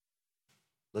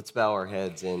Let's bow our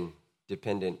heads in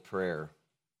dependent prayer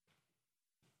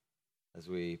as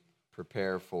we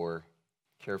prepare for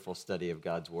careful study of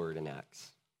God's word in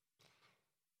Acts.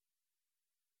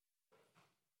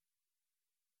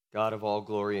 God of all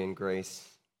glory and grace,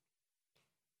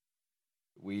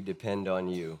 we depend on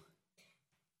you.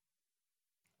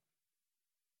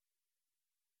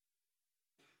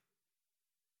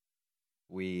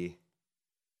 We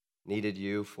needed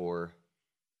you for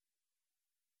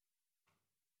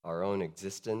our own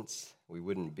existence. We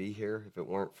wouldn't be here if it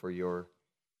weren't for your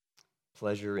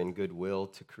pleasure and goodwill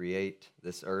to create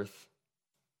this earth.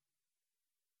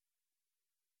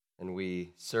 And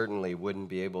we certainly wouldn't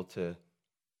be able to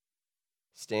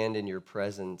stand in your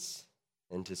presence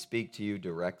and to speak to you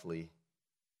directly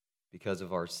because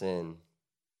of our sin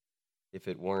if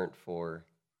it weren't for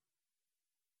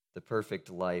the perfect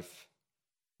life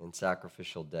and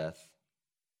sacrificial death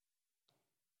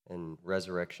and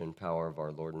resurrection power of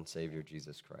our Lord and Savior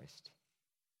Jesus Christ.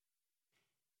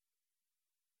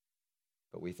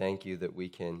 But we thank you that we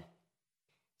can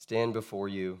stand before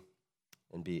you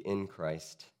and be in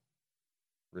Christ,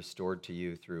 restored to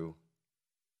you through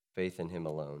faith in him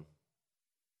alone.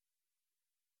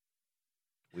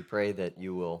 We pray that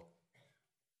you will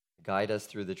guide us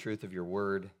through the truth of your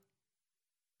word,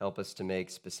 help us to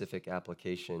make specific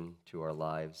application to our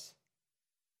lives,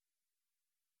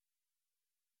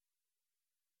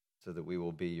 so that we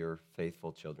will be your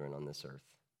faithful children on this earth.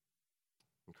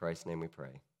 In Christ's name we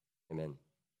pray. Amen.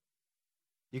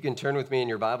 You can turn with me in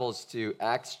your Bibles to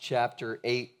Acts chapter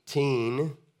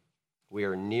 18. We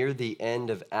are near the end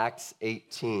of Acts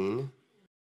 18.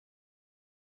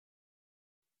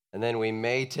 And then we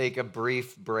may take a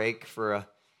brief break for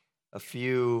a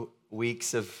few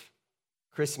weeks of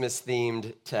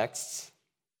Christmas-themed texts.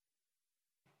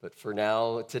 But for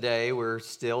now, today, we're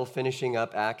still finishing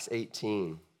up Acts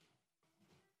 18.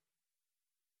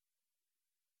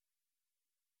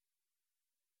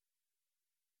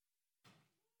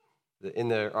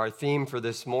 Our theme for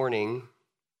this morning,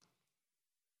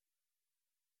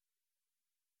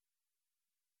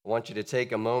 I want you to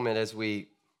take a moment as we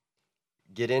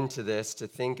get into this to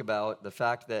think about the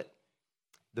fact that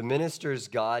the ministers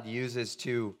God uses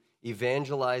to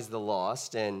evangelize the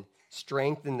lost and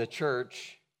strengthen the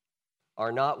church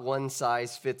are not one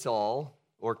size fits all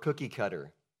or cookie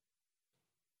cutter.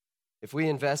 If we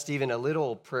invest even a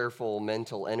little prayerful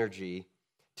mental energy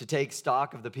to take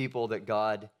stock of the people that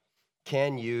God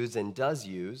can use and does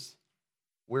use,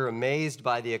 we're amazed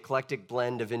by the eclectic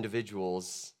blend of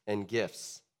individuals and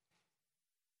gifts,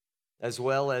 as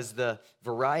well as the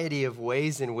variety of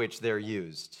ways in which they're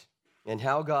used, and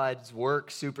how God's work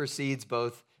supersedes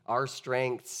both our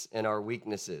strengths and our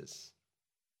weaknesses.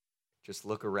 Just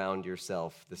look around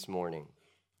yourself this morning.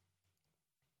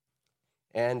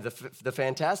 And the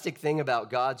fantastic thing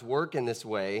about God's work in this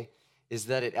way is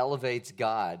that it elevates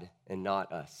God and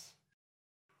not us.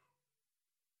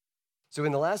 So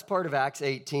in the last part of Acts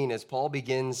 18, as Paul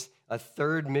begins a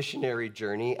third missionary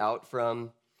journey out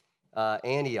from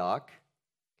Antioch,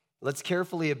 let's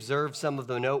carefully observe some of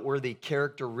the noteworthy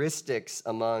characteristics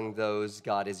among those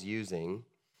God is using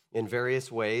in various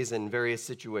ways and various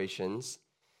situations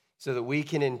so that we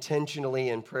can intentionally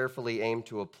and prayerfully aim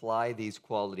to apply these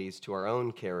qualities to our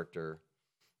own character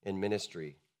and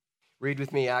ministry. Read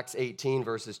with me Acts 18,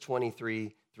 verses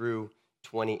 23 through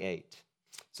 28.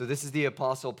 So this is the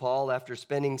Apostle Paul. After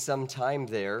spending some time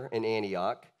there in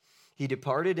Antioch, he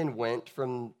departed and went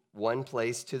from one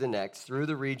place to the next through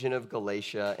the region of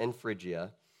Galatia and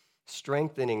Phrygia,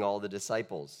 strengthening all the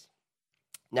disciples.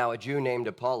 Now a Jew named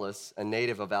Apollos, a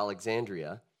native of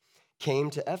Alexandria, came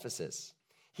to Ephesus.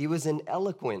 He was an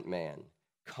eloquent man,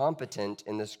 competent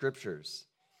in the scriptures.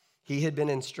 He had been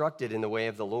instructed in the way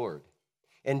of the Lord.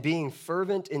 And being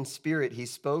fervent in spirit, he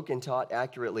spoke and taught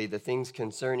accurately the things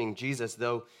concerning Jesus,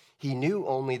 though he knew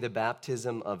only the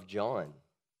baptism of John.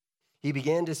 He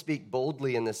began to speak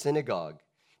boldly in the synagogue.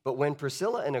 But when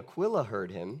Priscilla and Aquila heard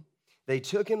him, they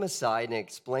took him aside and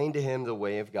explained to him the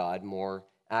way of God more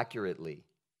accurately.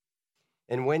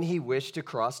 And when he wished to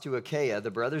cross to Achaia, the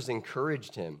brothers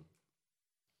encouraged him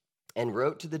and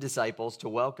wrote to the disciples to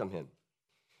welcome him.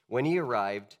 When he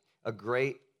arrived,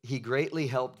 he greatly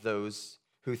helped those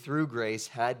who through grace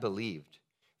had believed,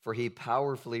 for he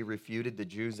powerfully refuted the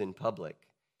Jews in public,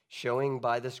 showing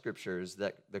by the scriptures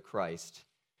that the Christ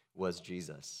was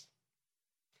Jesus.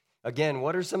 Again,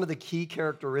 what are some of the key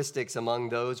characteristics among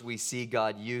those we see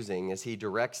God using as he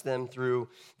directs them through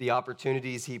the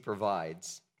opportunities he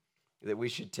provides that we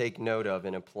should take note of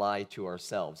and apply to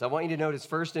ourselves? I want you to notice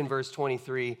first in verse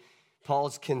 23,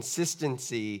 Paul's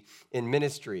consistency in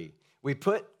ministry. We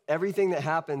put everything that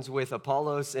happens with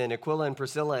Apollos and Aquila and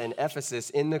Priscilla in Ephesus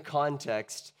in the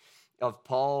context of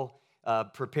Paul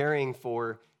preparing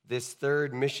for this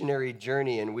third missionary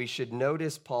journey, and we should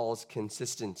notice Paul's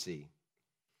consistency.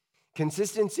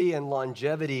 Consistency and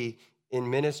longevity in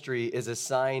ministry is a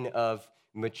sign of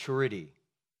maturity.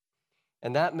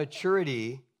 And that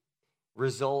maturity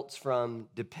results from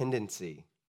dependency.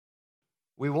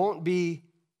 We won't be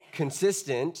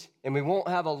consistent and we won't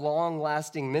have a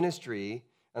long-lasting ministry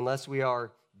unless we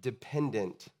are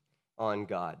dependent on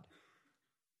God.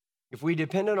 If we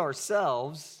depend on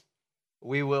ourselves,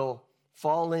 we will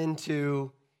fall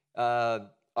into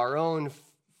our own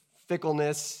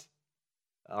fickleness,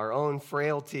 our own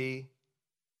frailty.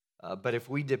 But if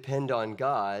we depend on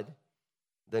God,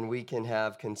 then we can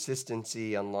have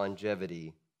consistency and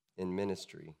longevity in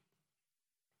ministry.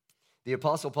 The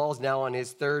Apostle Paul is now on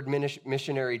his third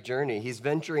missionary journey. He's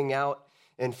venturing out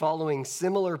and following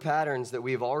similar patterns that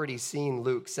we've already seen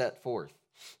Luke set forth.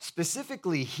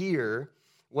 Specifically here,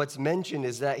 what's mentioned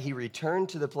is that he returned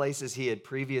to the places he had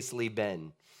previously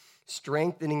been,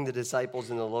 strengthening the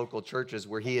disciples in the local churches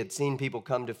where he had seen people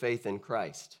come to faith in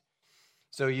Christ.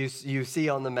 So you see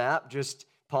on the map just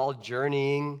Paul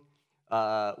journeying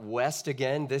west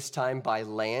again, this time by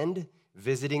land,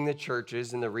 visiting the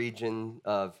churches in the region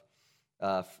of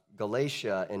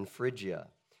Galatia and Phrygia.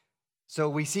 So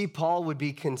we see Paul would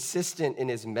be consistent in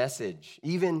his message,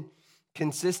 even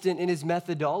consistent in his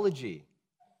methodology,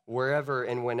 wherever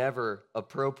and whenever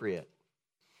appropriate.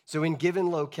 So in given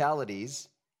localities,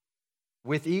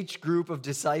 with each group of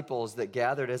disciples that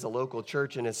gathered as a local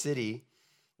church in a city,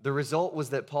 the result was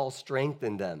that Paul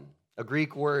strengthened them, a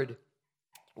Greek word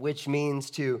which means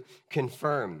to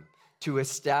confirm, to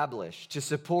establish, to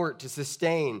support, to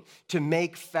sustain, to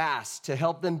make fast, to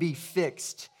help them be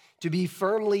fixed, to be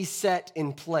firmly set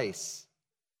in place.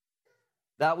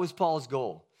 That was Paul's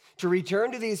goal, to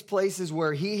return to these places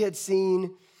where he had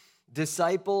seen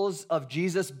disciples of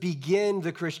Jesus begin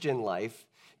the Christian life,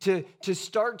 to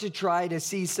start to try to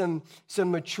see some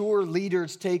mature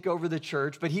leaders take over the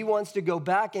church, but he wants to go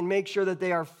back and make sure that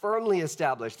they are firmly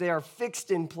established, they are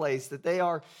fixed in place, that they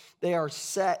are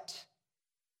set.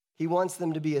 He wants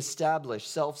them to be established,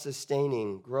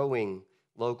 self-sustaining, growing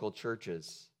local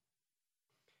churches.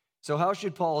 So how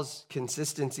should Paul's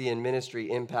consistency in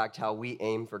ministry impact how we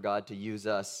aim for God to use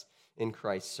us in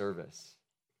Christ's service?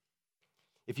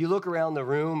 If you look around the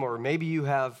room, or maybe you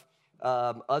have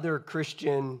other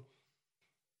Christian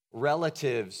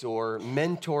relatives or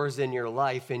mentors in your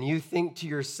life, and you think to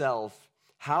yourself,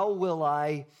 how will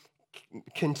I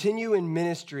continue in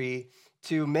ministry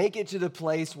to make it to the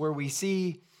place where we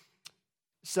see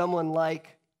someone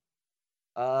like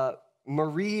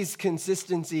Marie's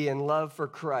consistency and love for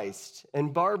Christ,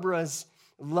 and Barbara's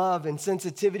love and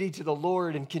sensitivity to the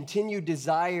Lord and continued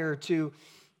desire to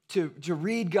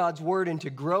read God's word and to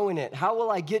grow in it? How will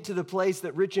I get to the place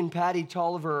that Rich and Patty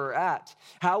Tolliver are at?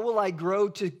 How will I grow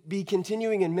to be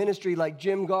continuing in ministry like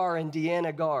Jim Garr and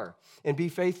Deanna Garr and be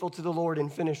faithful to the Lord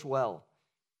and finish well?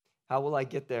 How will I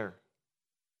get there?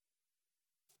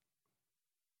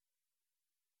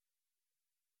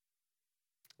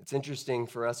 It's interesting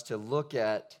for us to look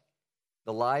at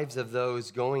the lives of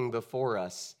those going before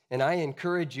us, and I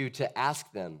encourage you to ask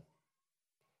them,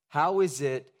 how is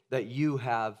it that you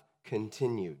have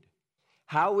continued?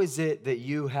 How is it that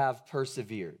you have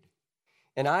persevered?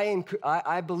 And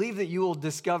I believe that you will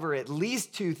discover at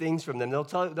least two things from them. They'll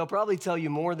probably tell you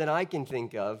more than I can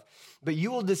think of, but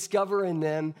you will discover in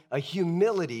them a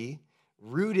humility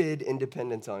rooted in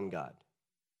dependence on God.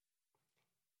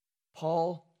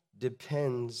 Paul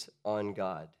depends on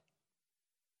God.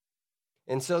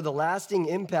 And so the lasting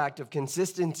impact of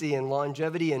consistency and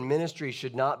longevity in ministry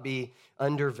should not be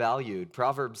undervalued.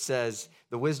 Proverbs says,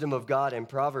 the wisdom of God in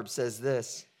Proverbs says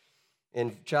this,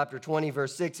 in chapter 20,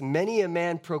 verse 6, many a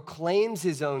man proclaims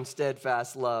his own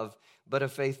steadfast love, but a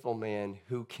faithful man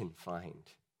who can find?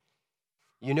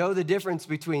 You know the difference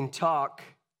between talk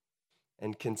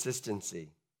and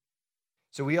consistency.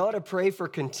 So we ought to pray for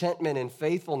contentment and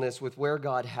faithfulness with where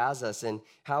God has us and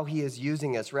how he is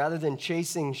using us, rather than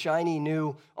chasing shiny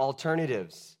new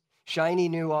alternatives, shiny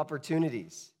new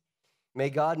opportunities. May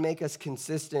God make us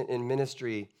consistent in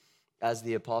ministry as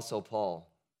the Apostle Paul.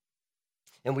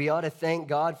 And we ought to thank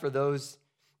God for those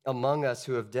among us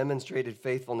who have demonstrated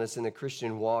faithfulness in the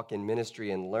Christian walk and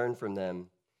ministry and learn from them,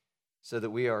 so that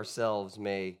we ourselves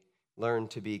may learn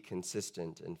to be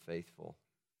consistent and faithful.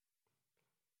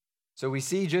 So we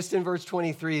see just in verse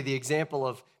 23 the example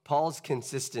of Paul's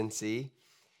consistency.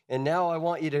 And now I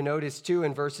want you to notice too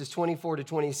in verses 24 to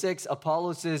 26,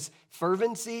 Apollos'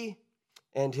 fervency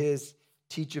and his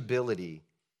teachability.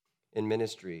 in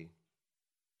ministry.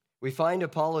 We find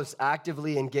Apollos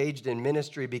actively engaged in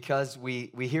ministry because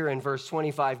we hear in verse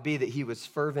 25b that he was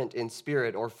fervent in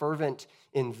spirit, or fervent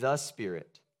in the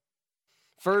Spirit.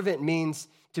 Fervent means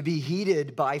to be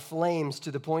heated by flames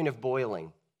to the point of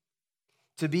boiling,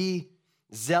 to be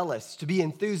zealous, to be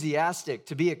enthusiastic,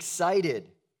 to be excited.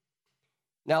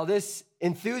 Now, this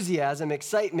enthusiasm,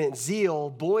 excitement, zeal,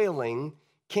 boiling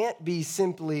can't be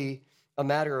simply a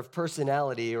matter of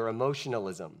personality or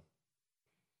emotionalism.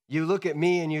 You look at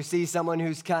me and you see someone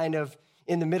who's kind of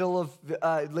in the middle of,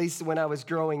 at least when I was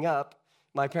growing up,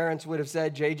 my parents would have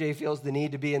said, JJ feels the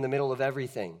need to be in the middle of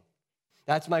everything.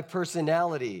 That's my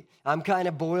personality. I'm kind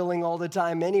of boiling all the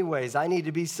time anyways. I need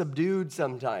to be subdued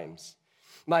sometimes.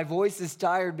 My voice is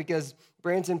tired because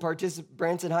Branson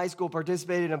High School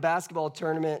participated in a basketball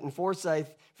tournament in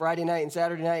Forsyth Friday night and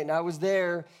Saturday night, and I was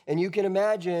there, and you can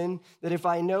imagine that if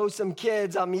I know some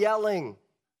kids, I'm yelling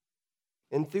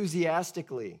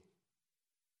enthusiastically.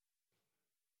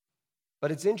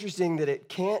 But it's interesting that it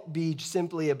can't be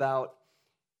simply about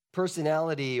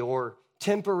personality or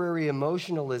temporary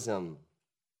emotionalism.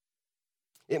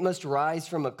 It must rise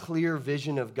from a clear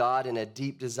vision of God and a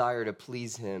deep desire to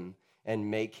please him and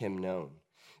make him known.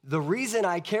 The reason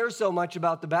I care so much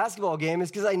about the basketball game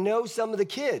is because I know some of the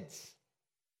kids.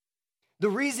 The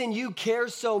reason you care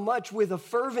so much with a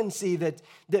fervency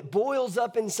that boils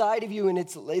up inside of you and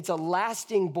it's a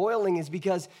lasting boiling is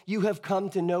because you have come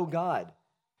to know God.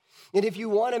 And if you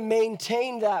want to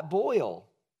maintain that boil,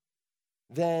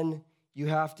 then you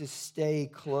have to stay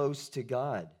close to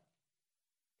God.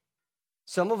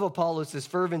 Some of Apollos'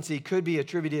 fervency could be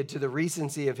attributed to the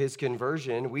recency of his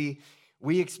conversion.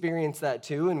 We experience that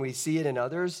too, and we see it in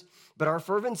others. But our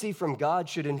fervency from God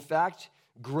should, in fact,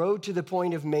 grow to the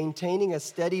point of maintaining a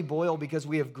steady boil because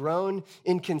we have grown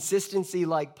in consistency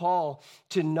like Paul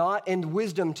and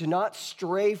wisdom to not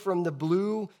stray from the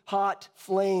blue, hot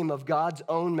flame of God's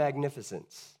own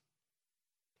magnificence.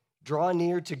 Draw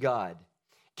near to God.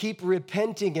 Keep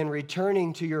repenting and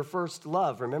returning to your first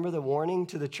love. Remember the warning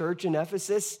to the church in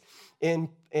Ephesus in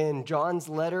John's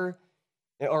letter,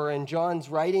 or in John's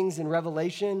writings in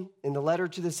Revelation, in the letter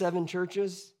to the 7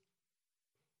 churches?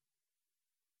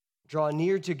 Draw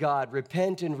near to God,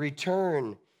 repent and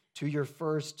return to your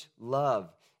first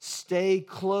love. Stay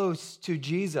close to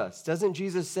Jesus. Doesn't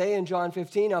Jesus say in John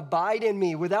 15, abide in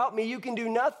me. Without me, you can do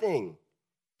nothing.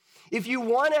 If you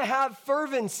want to have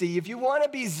fervency, if you want to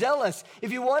be zealous,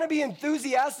 if you want to be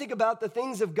enthusiastic about the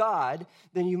things of God,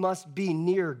 then you must be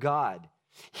near God.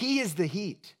 He is the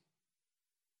heat.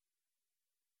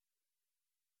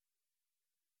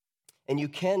 And you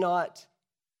cannot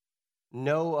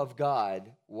know of God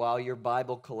while your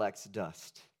Bible collects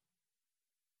dust.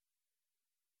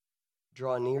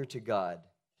 Draw near to God.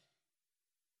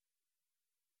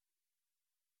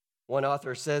 One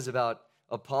author says about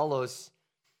Apollos,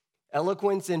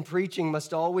 eloquence in preaching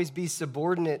must always be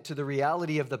subordinate to the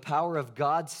reality of the power of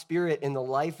God's Spirit in the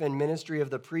life and ministry of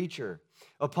the preacher.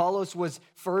 Apollos was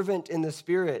fervent in the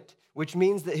Spirit, which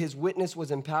means that his witness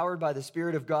was empowered by the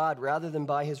Spirit of God rather than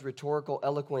by his rhetorical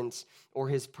eloquence or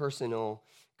his personal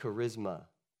charisma.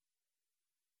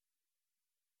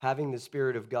 Having the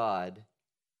Spirit of God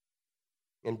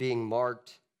and being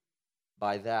marked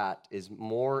by that is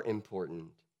more important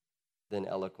than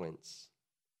eloquence.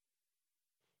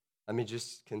 I mean,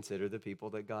 just consider the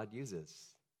people that God uses.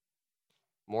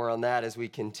 More on that as we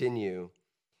continue.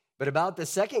 But about the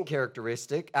second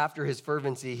characteristic, after his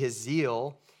fervency, his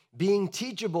zeal, being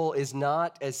teachable is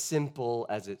not as simple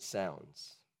as it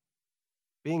sounds.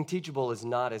 Being teachable is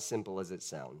not as simple as it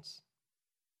sounds.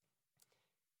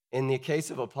 In the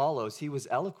case of Apollos, he was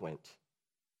eloquent.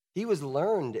 He was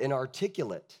learned and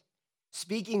articulate,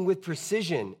 speaking with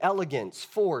precision, elegance,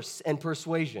 force, and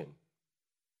persuasion.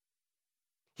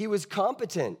 He was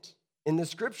competent in the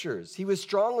scriptures. He was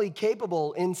strongly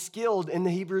capable and skilled in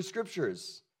the Hebrew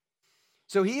scriptures.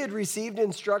 So he had received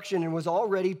instruction and was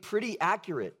already pretty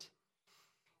accurate.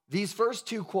 These first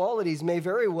two qualities may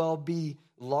very well be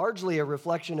largely a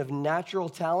reflection of natural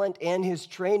talent and his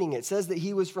training. It says that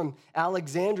he was from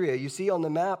Alexandria. You see on the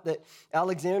map that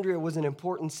Alexandria was an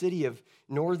important city of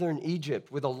northern Egypt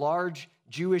with a large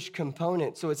Jewish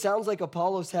component. So it sounds like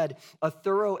Apollos had a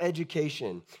thorough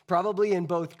education, probably in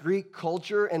both Greek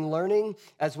culture and learning,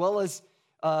 as well as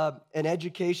a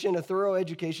thorough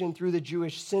education through the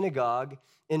Jewish synagogue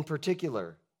in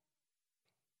particular.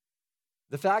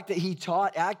 The fact that he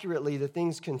taught accurately the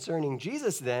things concerning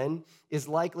Jesus then is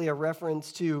likely a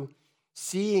reference to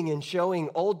seeing and showing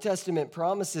Old Testament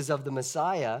promises of the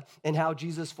Messiah and how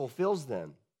Jesus fulfills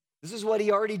them. This is what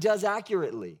he already does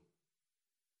accurately.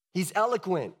 He's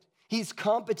eloquent. He's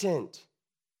competent.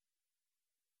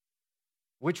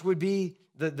 which would be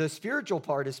the spiritual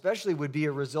part, especially, would be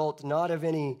a result not of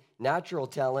any natural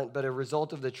talent, but a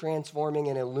result of the transforming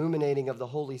and illuminating of the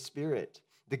Holy Spirit,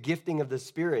 the gifting of the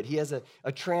Spirit. He has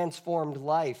a transformed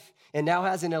life and now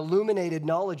has an illuminated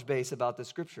knowledge base about the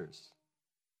Scriptures.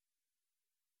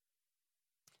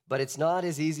 But it's not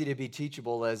as easy to be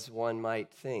teachable as one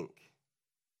might think,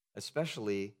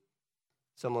 especially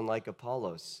someone like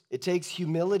Apollos. It takes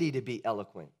humility to be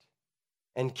eloquent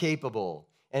and capable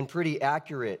and pretty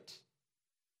accurate,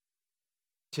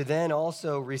 to then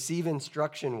also receive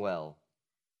instruction well.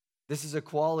 This is a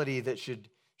quality that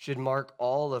should mark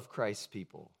all of Christ's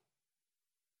people.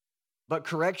 But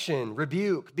correction,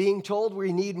 rebuke, being told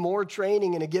we need more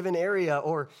training in a given area,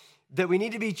 or that we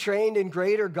need to be trained in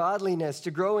greater godliness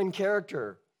to grow in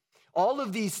character, all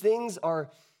of these things are,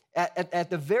 at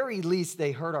the very least,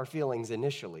 they hurt our feelings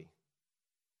initially.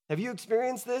 Have you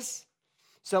experienced this?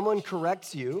 Someone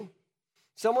corrects you.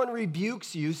 Someone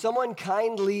rebukes you. Someone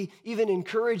kindly even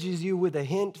encourages you with a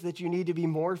hint that you need to be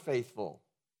more faithful.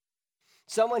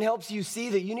 Someone helps you see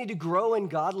that you need to grow in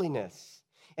godliness.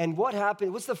 And what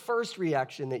happens? What's the first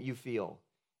reaction that you feel?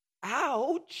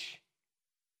 Ouch.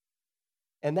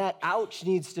 And that ouch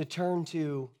needs to turn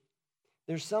to,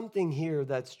 there's something here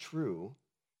that's true,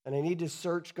 and I need to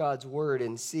search God's word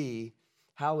and see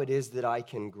how it is that I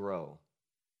can grow.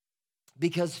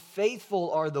 Because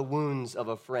faithful are the wounds of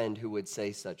a friend who would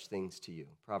say such things to you.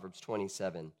 Proverbs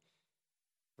 27,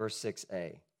 verse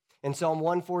 6a. And Psalm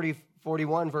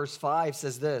 141, verse 5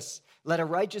 says this, let a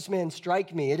righteous man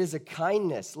strike me. It is a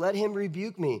kindness. Let him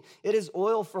rebuke me. It is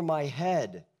oil for my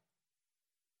head.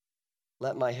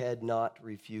 Let my head not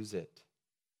refuse it.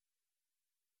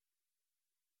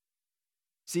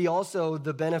 See also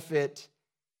the benefit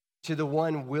to the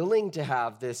one willing to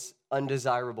have this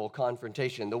undesirable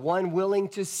confrontation, the one willing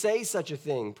to say such a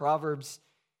thing. Proverbs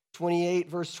 28,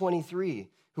 verse 23,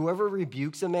 whoever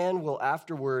rebukes a man will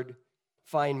afterward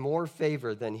find more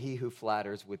favor than he who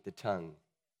flatters with the tongue.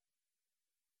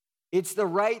 It's the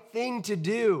right thing to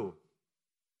do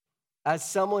as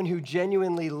someone who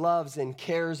genuinely loves and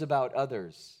cares about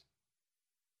others.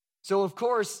 So, of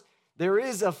course, there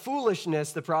is a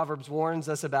foolishness, the Proverbs warns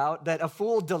us about, that a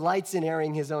fool delights in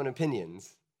airing his own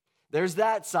opinions. There's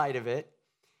that side of it.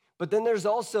 But then there's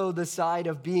also the side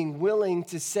of being willing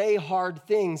to say hard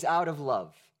things out of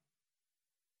love.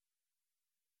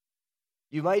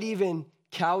 You might even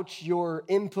couch your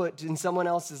input in someone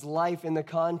else's life in the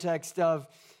context of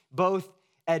both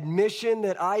admission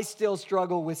that I still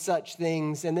struggle with such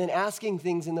things, and then asking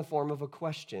things in the form of a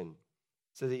question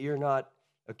so that you're not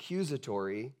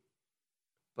accusatory,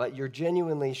 but you're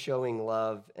genuinely showing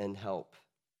love and help.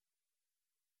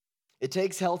 It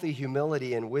takes healthy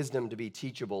humility and wisdom to be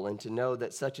teachable and to know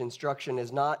that such instruction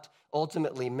is not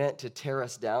ultimately meant to tear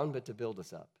us down, but to build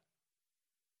us up.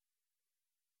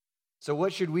 So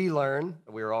what should we learn?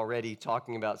 We're already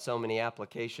talking about so many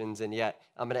applications, and yet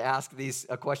I'm going to ask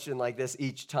a question like this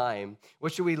each time.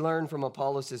 What should we learn from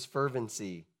Apollos'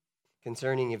 fervency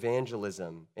concerning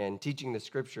evangelism and teaching the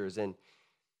Scriptures, and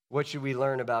what should we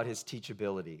learn about his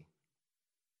teachability?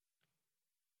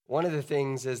 One of the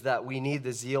things is that we need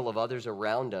the zeal of others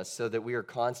around us so that we are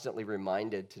constantly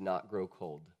reminded to not grow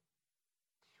cold.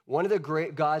 One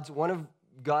of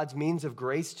God's means of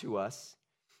grace to us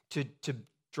to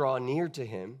draw near to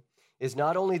him is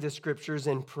not only the Scriptures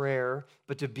and prayer,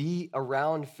 but to be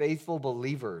around faithful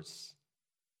believers.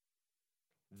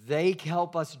 They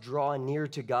help us draw near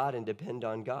to God and depend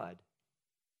on God.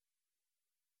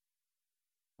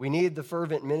 We need the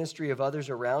fervent ministry of others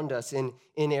around us in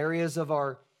areas that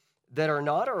are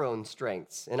not our own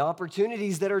strengths and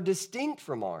opportunities that are distinct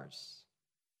from ours.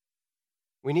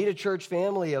 We need a church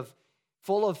family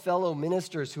full of fellow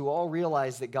ministers who all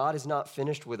realize that God is not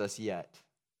finished with us yet.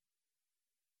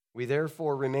 We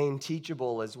therefore remain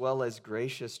teachable as well as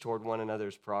gracious toward one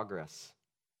another's progress.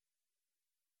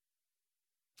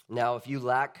 Now, if you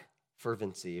lack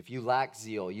fervency, if you lack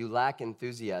zeal, you lack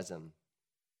enthusiasm,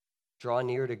 draw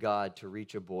near to God to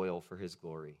reach a boil for his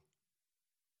glory.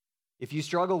 If you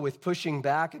struggle with pushing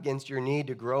back against your need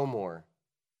to grow more,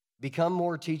 become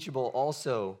more teachable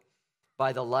also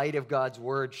by the light of God's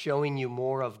word showing you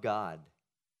more of God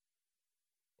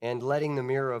and letting the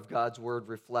mirror of God's word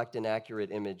reflect an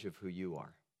accurate image of who you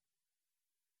are.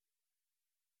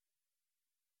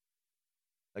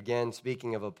 Again,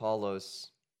 speaking of Apollos,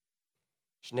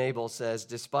 Schnabel says,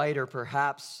 despite or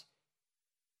perhaps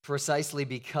precisely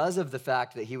because of the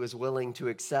fact that he was willing to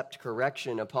accept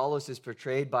correction, Apollos is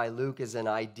portrayed by Luke as an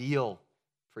ideal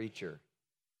preacher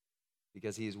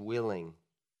because he is willing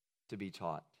to be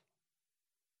taught.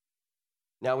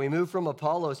 Now we move from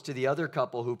Apollos to the other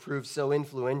couple who proved so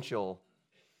influential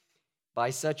by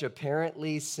such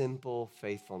apparently simple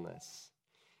faithfulness.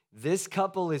 This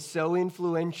couple is so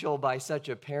influential by such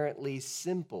apparently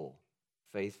simple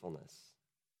faithfulness.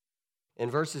 In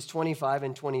verses 25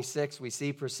 and 26, we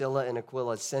see Priscilla and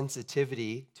Aquila's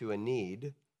sensitivity to a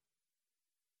need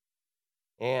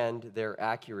and their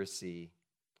accuracy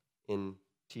in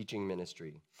teaching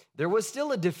ministry. There was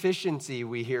still a deficiency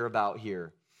we hear about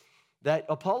here, that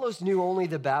Apollos knew only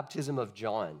the baptism of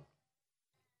John.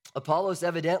 Apollos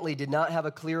evidently did not have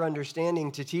a clear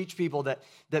understanding to teach people that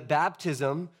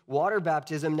baptism, water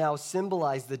baptism, now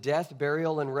symbolized the death,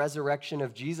 burial, and resurrection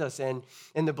of Jesus and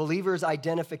the believer's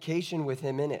identification with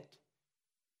him in it.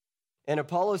 And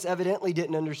Apollos evidently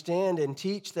didn't understand and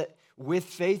teach that with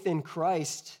faith in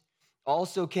Christ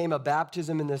also came a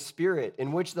baptism in the Spirit,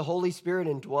 in which the Holy Spirit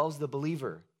indwells the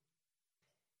believer.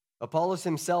 Apollos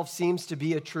himself seems to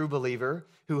be a true believer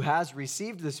who has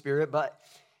received the Spirit, but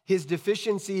his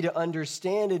deficiency to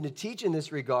understand and to teach in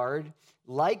this regard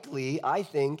likely, I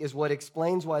think, is what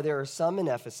explains why there are some in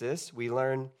Ephesus. We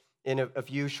learn in a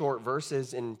few short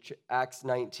verses in Acts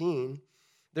 19.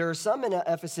 There are some in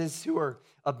Ephesus who are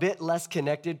a bit less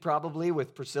connected probably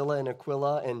with Priscilla and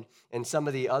Aquila and some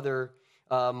of the other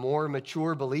more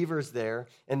mature believers there,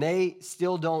 and they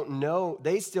still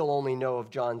only know of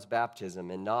John's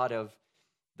baptism and not of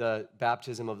the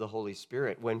baptism of the Holy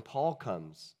Spirit when Paul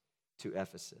comes to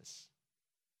Ephesus.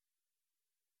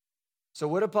 So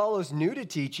what Apollos knew to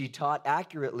teach, he taught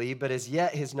accurately, but as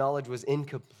yet his knowledge was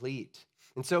incomplete.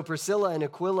 And so Priscilla and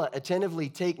Aquila attentively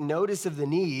take notice of the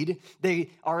need.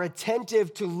 They are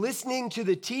attentive to listening to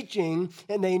the teaching,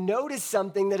 and they notice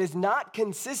something that is not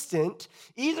consistent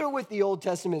either with the Old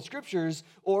Testament scriptures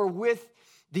or with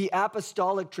the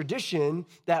apostolic tradition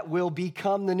that will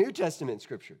become the New Testament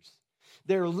scriptures.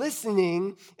 They're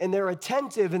listening and they're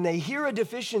attentive and they hear a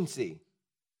deficiency.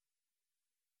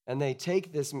 And they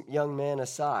take this young man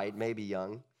aside, maybe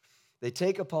young. They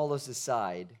take Apollos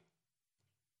aside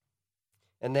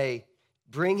and they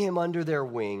bring him under their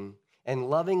wing and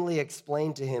lovingly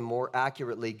explain to him more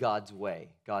accurately God's way,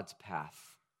 God's path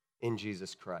in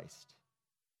Jesus Christ.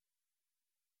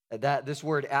 This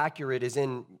word accurate is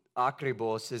in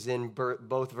akribos, is in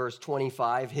both verse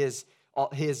 25, his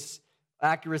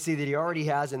accuracy that he already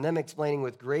has, and them explaining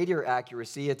with greater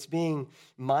accuracy. It's being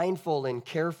mindful and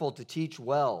careful to teach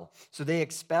well. So they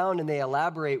expound and they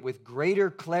elaborate with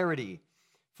greater clarity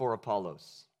for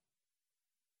Apollos.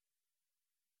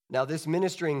 Now, this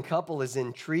ministering couple is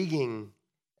intriguing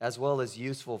as well as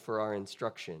useful for our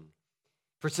instruction.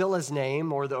 Priscilla's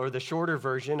name, or the shorter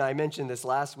version, I mentioned this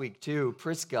last week too,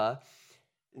 Prisca.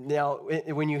 Now,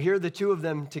 when you hear the two of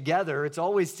them together, it's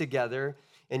always together,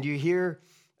 and you hear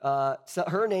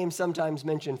her name sometimes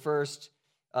mentioned first.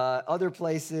 Other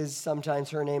places,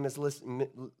 sometimes her name is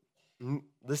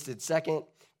listed second.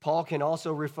 Paul can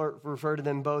also refer to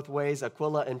them both ways,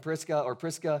 Aquila and Prisca, or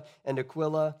Prisca and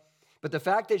Aquila. But the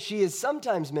fact that she is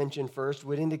sometimes mentioned first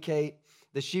would indicate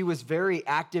that she was very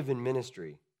active in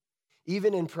ministry,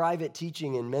 even in private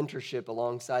teaching and mentorship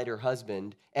alongside her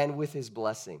husband and with his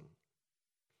blessing.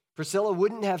 Priscilla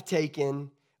wouldn't have taken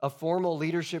a formal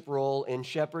leadership role in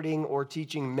shepherding or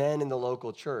teaching men in the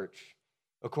local church,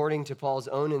 according to Paul's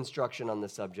own instruction on the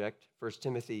subject, 1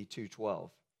 Timothy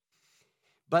 2:12.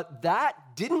 But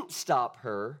that didn't stop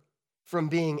her from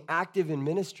being active in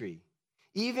ministry,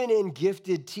 even in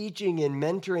gifted teaching and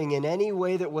mentoring in any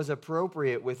way that was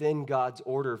appropriate within God's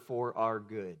order for our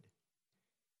good.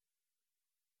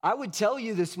 I would tell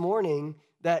you this morning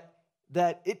that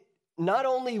not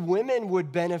only women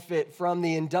would benefit from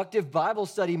the inductive Bible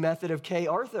study method of Kay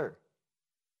Arthur,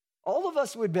 all of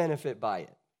us would benefit by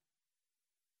it.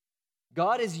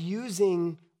 God is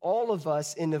using all of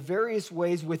us in the various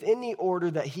ways within the order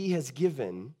that he has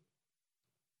given,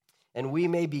 and we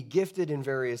may be gifted in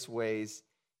various ways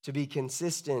to be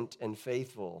consistent and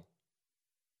faithful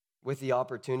with the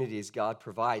opportunities God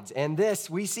provides. And this,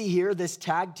 we see here, this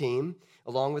tag team,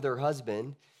 along with her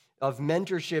husband, of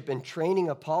mentorship and training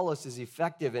Apollos is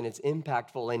effective and it's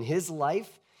impactful in his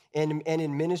life and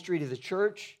in ministry to the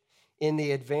church in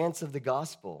the advance of the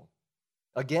gospel.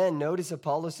 Again, notice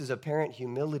Apollos' apparent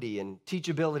humility and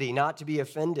teachability, not to be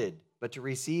offended, but to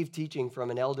receive teaching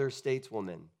from an elder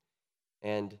stateswoman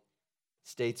and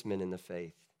statesman in the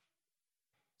faith.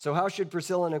 So how should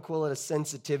Priscilla and Aquila's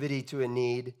sensitivity to a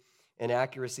need and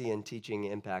accuracy in teaching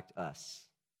impact us?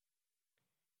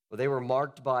 Well, they were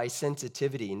marked by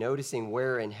sensitivity, noticing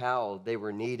where and how they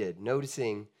were needed,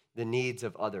 noticing the needs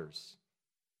of others.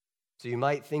 So you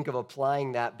might think of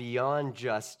applying that beyond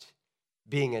just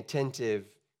being attentive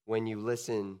when you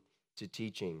listen to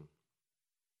teaching.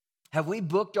 Have we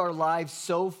booked our lives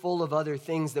so full of other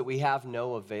things that we have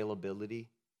no availability?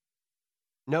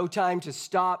 No time to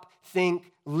stop,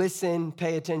 think, listen,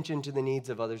 pay attention to the needs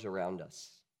of others around us?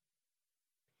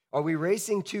 Are we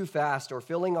racing too fast or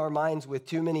filling our minds with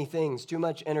too many things, too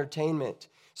much entertainment,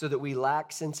 so that we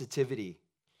lack sensitivity?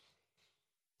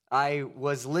 I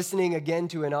was listening again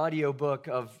to an audiobook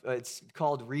it's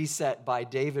called Reset by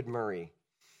David Murray.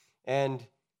 And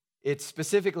it's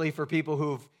specifically for people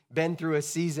who've been through a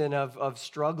season of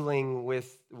struggling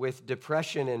with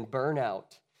depression and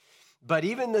burnout. But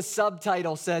even the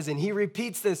subtitle says, and he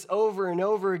repeats this over and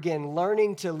over again,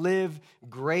 learning to live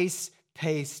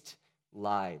grace-paced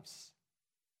lives.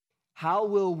 How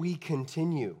will we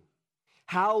continue?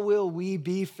 How will we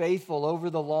be faithful over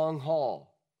the long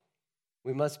haul?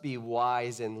 We must be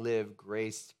wise and live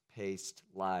grace-paced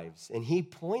lives. And he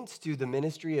points to the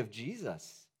ministry of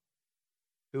Jesus,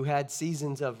 who had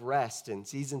seasons of rest and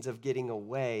seasons of getting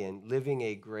away and living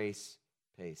a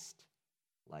grace-paced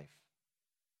life.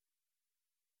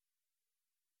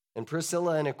 And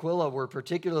Priscilla and Aquila were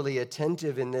particularly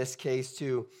attentive in this case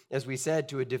to, as we said,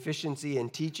 to a deficiency in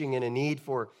teaching and a need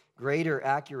for greater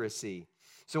accuracy.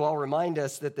 So I'll remind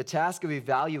us that the task of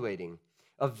evaluating,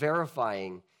 of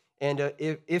verifying, and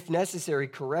if necessary,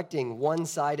 correcting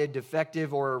one-sided,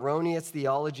 defective, or erroneous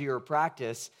theology or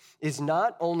practice is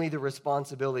not only the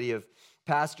responsibility of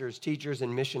pastors, teachers,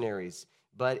 and missionaries,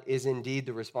 but is indeed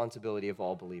the responsibility of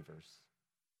all believers.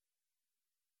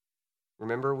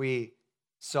 Remember, we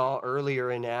saw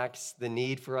earlier in Acts the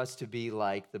need for us to be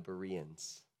like the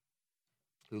Bereans,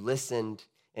 who listened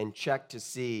and checked to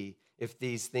see if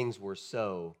these things were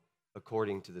so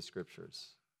according to the Scriptures.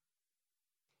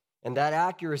 And that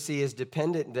accuracy is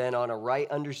dependent then on a right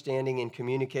understanding and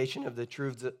communication of the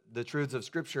truths of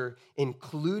Scripture,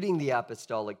 including the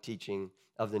apostolic teaching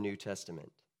of the New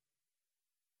Testament.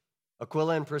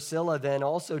 Aquila and Priscilla then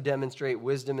also demonstrate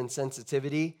wisdom and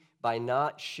sensitivity by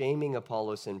not shaming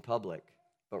Apollos in public,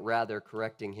 but rather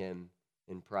correcting him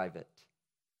in private.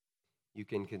 You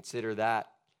can consider that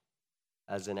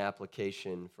as an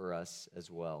application for us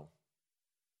as well.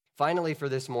 Finally, for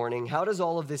this morning, how does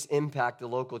all of this impact the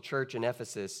local church in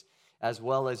Ephesus as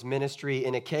well as ministry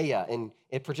in Achaia, and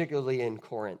particularly in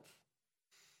Corinth?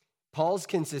 Paul's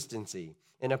consistency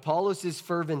and Apollos'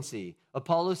 fervency,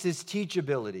 Apollos'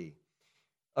 teachability,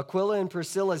 Aquila and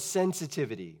Priscilla's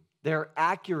sensitivity, their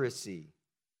accuracy,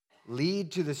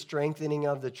 lead to the strengthening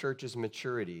of the church's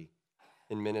maturity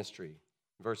in ministry.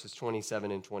 Verses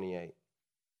 27 and 28.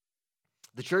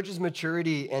 The church's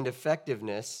maturity and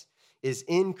effectiveness is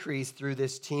increased through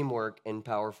this teamwork and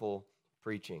powerful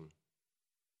preaching.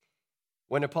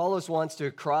 When Apollos wants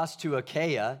to cross to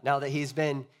Achaia, now that he's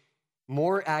been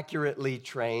more accurately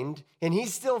trained, and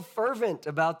he's still fervent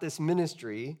about this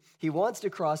ministry, he wants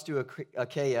to cross to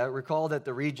Achaia. Recall that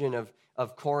the region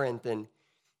of Corinth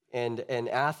and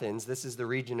Athens, this is the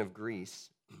region of Greece.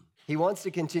 He wants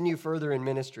to continue further in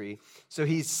ministry, so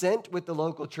he's sent with the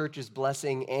local church's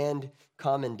blessing and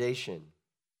commendation.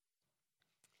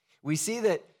 We see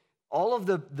that all of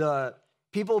the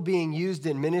people being used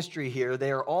in ministry here,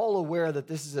 they are all aware that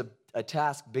this is a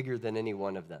task bigger than any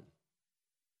one of them.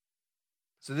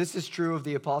 So this is true of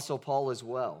the Apostle Paul as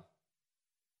well.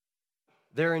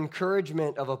 Their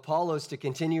encouragement of Apollos to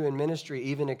continue in ministry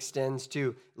even extends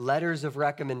to letters of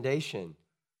recommendation.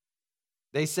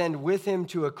 They send with him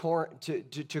to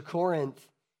Corinth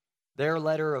their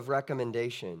letter of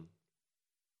recommendation.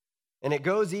 And it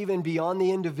goes even beyond the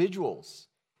individuals.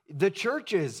 The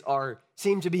churches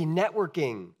seem to be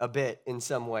networking a bit in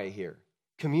some way here,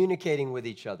 communicating with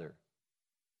each other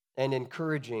and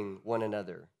encouraging one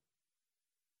another.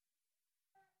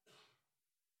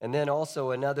 And then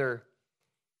also another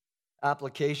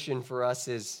application for us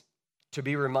is to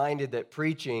be reminded that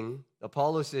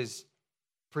Apollos'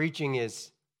 preaching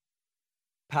is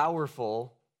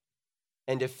powerful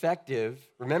and effective.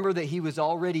 Remember that he was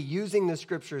already using the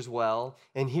Scriptures well,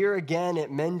 and here again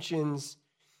it mentions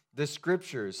the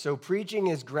Scriptures. So preaching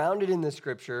is grounded in the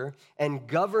Scripture and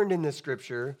governed in the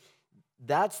Scripture.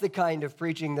 That's the kind of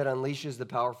preaching that unleashes the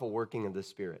powerful working of the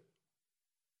Spirit.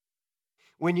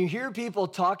 When you hear people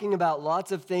talking about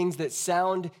lots of things that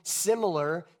sound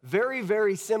similar, very,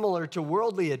 very similar to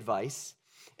worldly advice,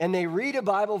 and they read a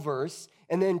Bible verse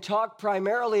and then talk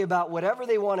primarily about whatever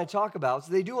they want to talk about,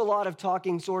 so they do a lot of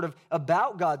talking sort of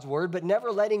about God's word, but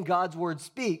never letting God's word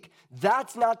speak,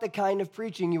 that's not the kind of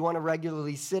preaching you want to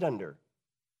regularly sit under.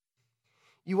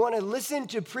 You want to listen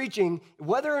to preaching,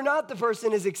 whether or not the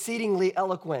person is exceedingly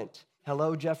eloquent.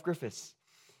 Hello, Jeff Griffiths.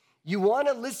 You want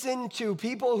to listen to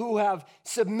people who have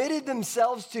submitted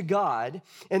themselves to God,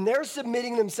 and they're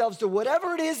submitting themselves to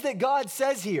whatever it is that God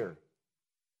says here.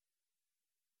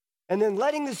 And then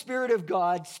letting the Spirit of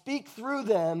God speak through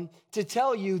them to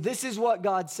tell you this is what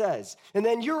God says. And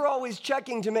then you're always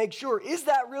checking to make sure, is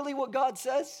that really what God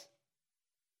says?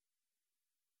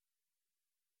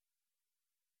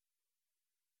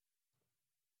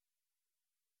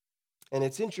 And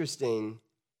it's interesting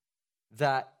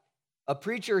that a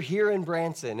preacher here in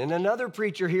Branson, and another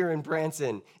preacher here in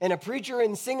Branson, and a preacher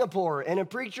in Singapore, and a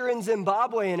preacher in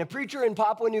Zimbabwe, and a preacher in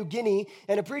Papua New Guinea,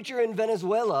 and a preacher in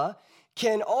Venezuela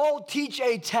can all teach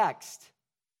a text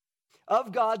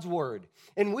of God's word.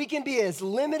 And we can be as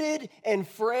limited and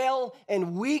frail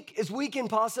and weak as we can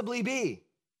possibly be.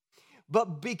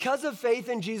 But because of faith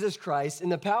in Jesus Christ and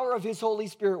the power of his Holy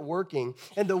Spirit working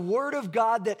and the word of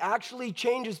God that actually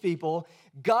changes people,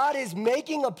 God is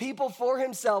making a people for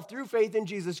himself through faith in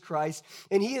Jesus Christ,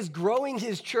 and he is growing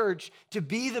his church to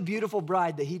be the beautiful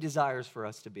bride that he desires for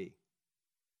us to be.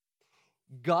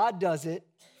 God does it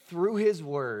through his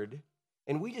word,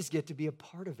 and we just get to be a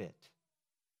part of it.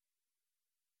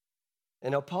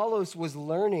 And Apollos was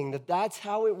learning that that's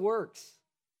how it works.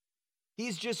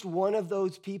 He's just one of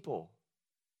those people.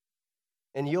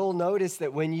 And you'll notice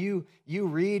that when you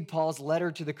read Paul's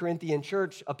letter to the Corinthian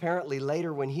church, apparently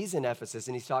later when he's in Ephesus,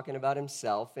 and he's talking about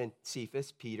himself and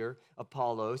Cephas, Peter,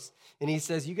 Apollos, and he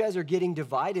says, you guys are getting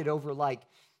divided over like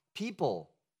people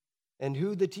and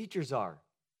who the teachers are.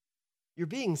 You're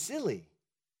being silly.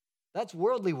 That's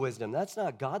worldly wisdom. That's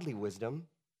not godly wisdom.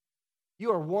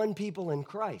 You are one people in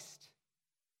Christ.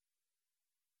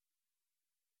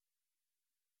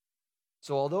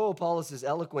 So although Apollos'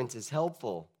 eloquence is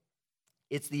helpful,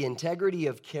 it's the integrity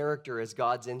of character as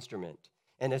God's instrument,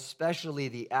 and especially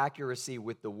the accuracy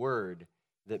with the word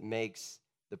that makes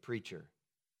the preacher.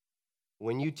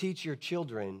 When you teach your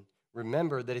children,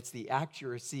 remember that it's the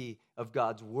accuracy of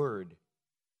God's word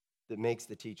that makes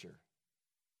the teacher.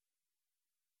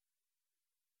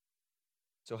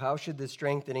 So how should the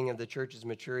strengthening of the church's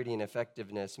maturity and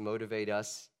effectiveness motivate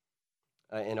us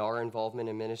in our involvement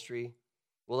in ministry?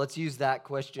 Well, let's use that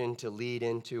question to lead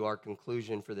into our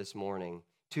conclusion for this morning.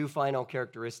 Two final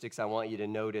characteristics I want you to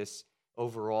notice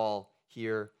overall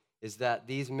here is that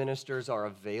these ministers are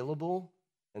available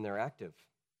and they're active.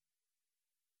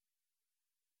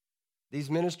 These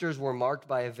ministers were marked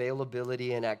by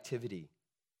availability and activity.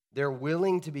 They're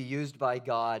willing to be used by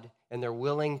God, and they're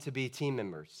willing to be team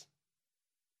members.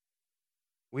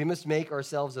 We must make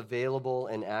ourselves available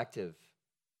and active.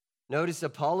 Notice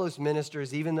Apollos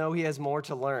ministers even though he has more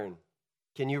to learn.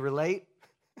 Can you relate?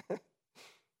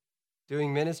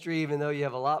 Doing ministry even though you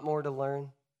have a lot more to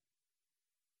learn?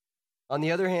 On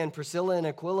the other hand, Priscilla and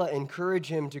Aquila encourage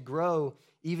him to grow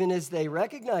even as they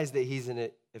recognize that he's an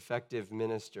effective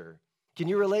minister. Can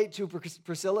you relate to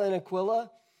Priscilla and Aquila?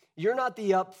 You're not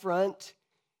the upfront,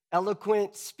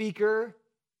 eloquent speaker,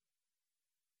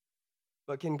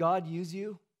 but can God use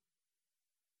you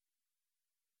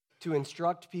to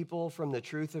instruct people from the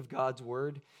truth of God's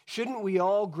word? Shouldn't we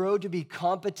all grow to be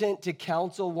competent to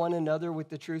counsel one another with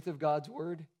the truth of God's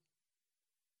word?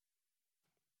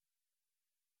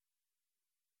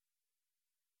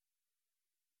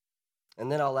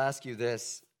 And then I'll ask you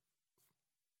this,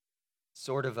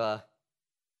 sort of a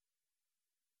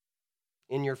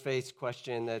in-your-face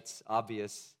question that's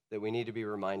obvious that we need to be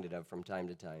reminded of from time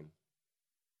to time.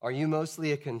 Are you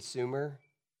mostly a consumer?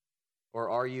 Or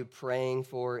are you praying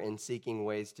for and seeking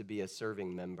ways to be a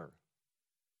serving member?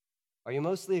 Are you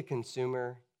mostly a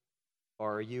consumer,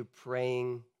 or are you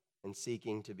praying and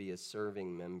seeking to be a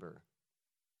serving member?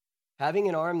 Having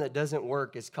an arm that doesn't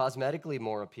work is cosmetically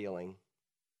more appealing,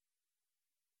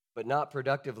 but not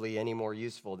productively any more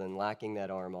useful than lacking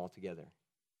that arm altogether.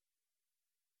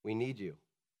 We need you.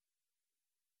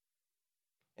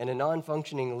 And a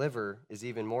non-functioning liver is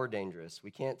even more dangerous.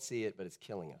 We can't see it, but it's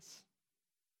killing us.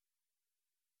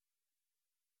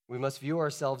 We must view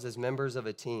ourselves as members of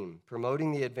a team,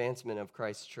 promoting the advancement of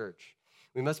Christ's church.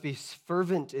 We must be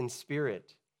fervent in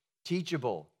spirit,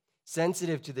 teachable,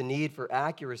 sensitive to the need for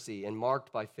accuracy, and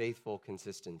marked by faithful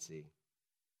consistency.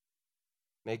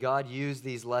 May God use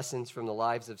these lessons from the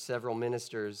lives of several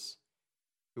ministers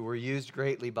who were used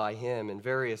greatly by him in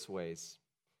various ways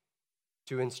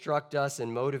to instruct us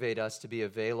and motivate us to be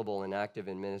available and active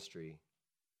in ministry.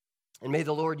 And may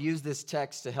the Lord use this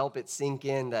text to help it sink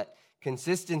in that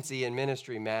consistency in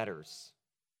ministry matters,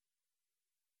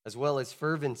 as well as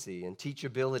fervency and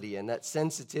teachability, and that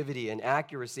sensitivity and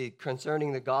accuracy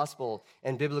concerning the gospel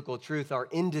and biblical truth are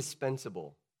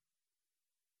indispensable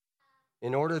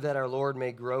in order that our Lord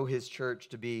may grow his church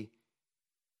to be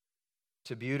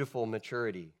to beautiful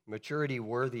maturity, maturity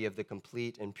worthy of the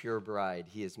complete and pure bride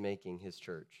he is making his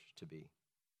church to be.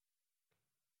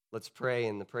 Let's pray,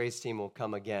 and the praise team will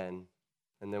come again,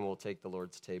 and then we'll take the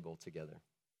Lord's table together.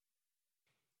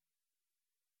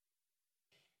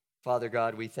 Father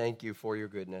God, we thank you for your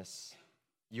goodness,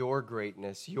 your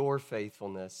greatness, your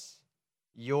faithfulness,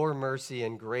 your mercy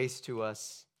and grace to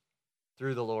us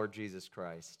through the Lord Jesus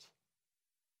Christ.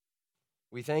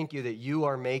 We thank you that you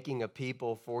are making a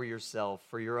people for yourself,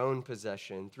 for your own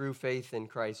possession, through faith in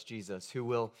Christ Jesus, who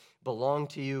will belong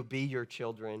to you, be your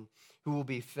children, who will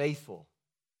be faithful,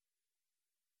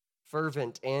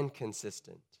 fervent, and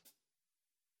consistent.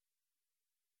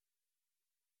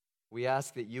 We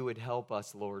ask that you would help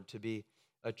us, Lord, to be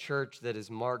a church that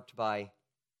is marked by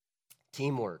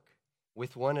teamwork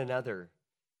with one another,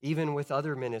 even with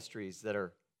other ministries that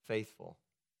are faithful.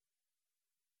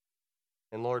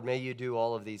 And Lord, may you do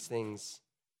all of these things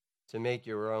to make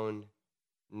your own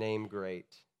name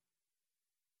great,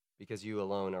 because you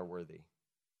alone are worthy.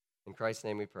 In Christ's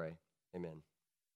name we pray. Amen.